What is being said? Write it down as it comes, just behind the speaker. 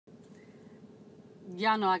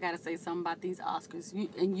Y'all know I gotta say something about these Oscars.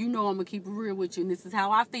 And you know I'm gonna keep it real with you, and this is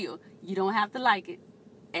how I feel. You don't have to like it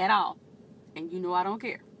at all. And you know I don't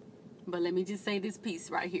care. But let me just say this piece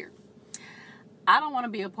right here. I don't want to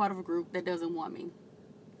be a part of a group that doesn't want me.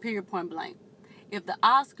 Period, point blank. If the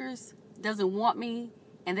Oscars doesn't want me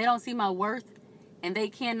and they don't see my worth and they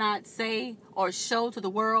cannot say or show to the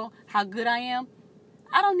world how good I am,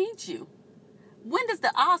 I don't need you. When does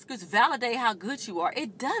the Oscars validate how good you are?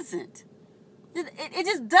 It doesn't. It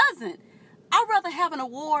just doesn't. I'd rather have an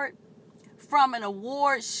award from an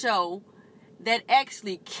award show that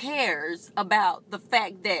actually cares about the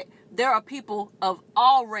fact that there are people of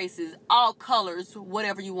all races, all colors,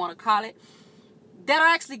 whatever you want to call it, that are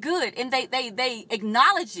actually good. And they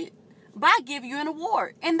acknowledge it by giving you an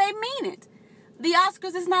award. And they mean it. The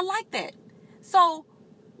Oscars is not like that. So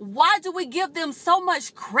why do we give them so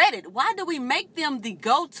much credit? Why do we make them the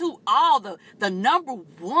go-to, the number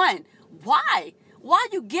one? Why? Why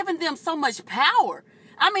are you giving them so much power?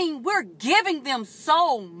 I mean, we're giving them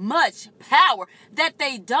so much power that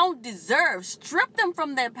they don't deserve. Strip them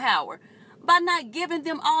from their power by not giving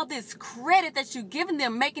them all this credit that you're giving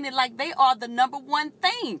them, making it like they are the number one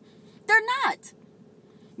thing. They're not.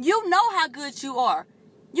 You know how good you are.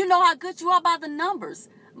 You know how good you are by the numbers,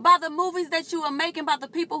 by the movies that you are making, by the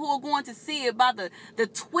people who are going to see it, by the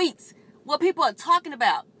tweets, what people are talking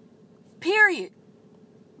about, period.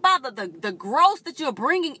 By the gross that you're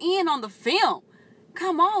bringing in on the film.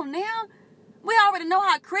 Come on now. We already know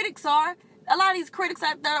how critics are. A lot of these critics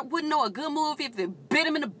out there wouldn't know a good movie if they bit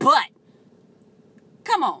them in the butt.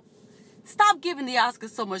 Come on. Stop giving the Oscars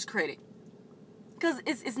so much credit. Because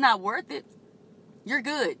it's not worth it. You're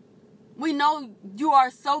good. We know you are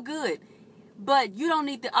so good. But you don't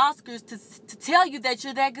need the Oscars to tell you that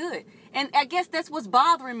you're that good. And I guess that's what's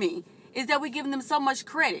bothering me, is that we're giving them so much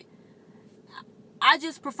credit. I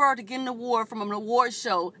just prefer to get an award from an award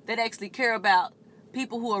show that actually care about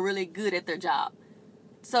people who are really good at their job.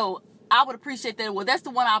 So I would appreciate that. Well, that's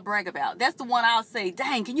the one I'll brag about. That's the one I'll say,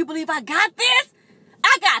 dang, can you believe I got this?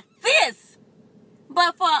 I got this.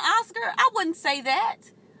 But for an Oscar, I wouldn't say that.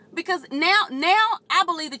 Because now I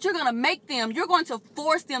believe that you're going to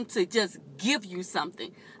force them to just give you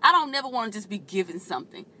something. I don't never want to just be given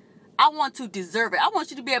something. I want to deserve it. I want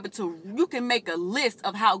you to be able to, you can make a list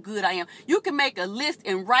of how good I am. You can make a list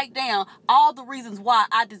and write down all the reasons why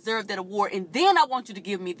I deserve that award. And then I want you to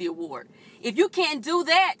give me the award. If you can't do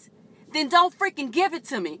that, then don't freaking give it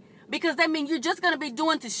to me. Because that means you're just going to be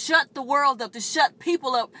doing to shut the world up, to shut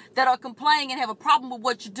people up that are complaining and have a problem with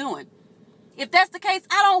what you're doing. If that's the case,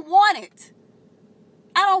 I don't want it.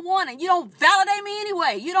 I don't want it. You don't validate me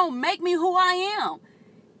anyway. You don't make me who I am.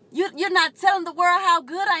 You're not telling the world how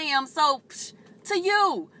good I am. So, to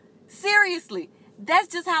you, seriously, that's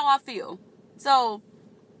just how I feel. So,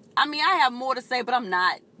 I mean, I have more to say, but I'm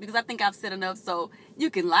not, because I think I've said enough. So, you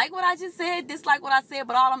can like what I just said, dislike what I said,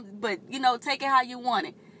 but take it how you want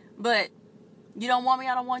it. But you don't want me,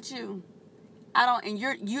 I don't want you. And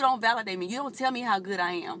you don't validate me. You don't tell me how good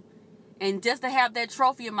I am. And just to have that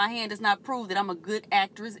trophy in my hand does not prove that I'm a good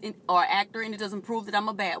actress or actor, and it doesn't prove that I'm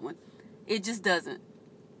a bad one. It just doesn't.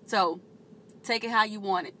 So, take it how you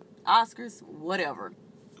want it. Oscars, whatever.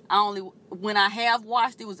 When I have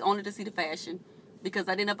watched it, was only to see the fashion, because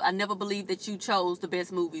I never believed that you chose the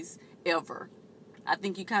best movies ever. I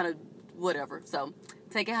think you kind of whatever. So,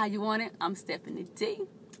 take it how you want it. I'm Stephanie D,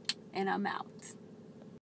 and I'm out.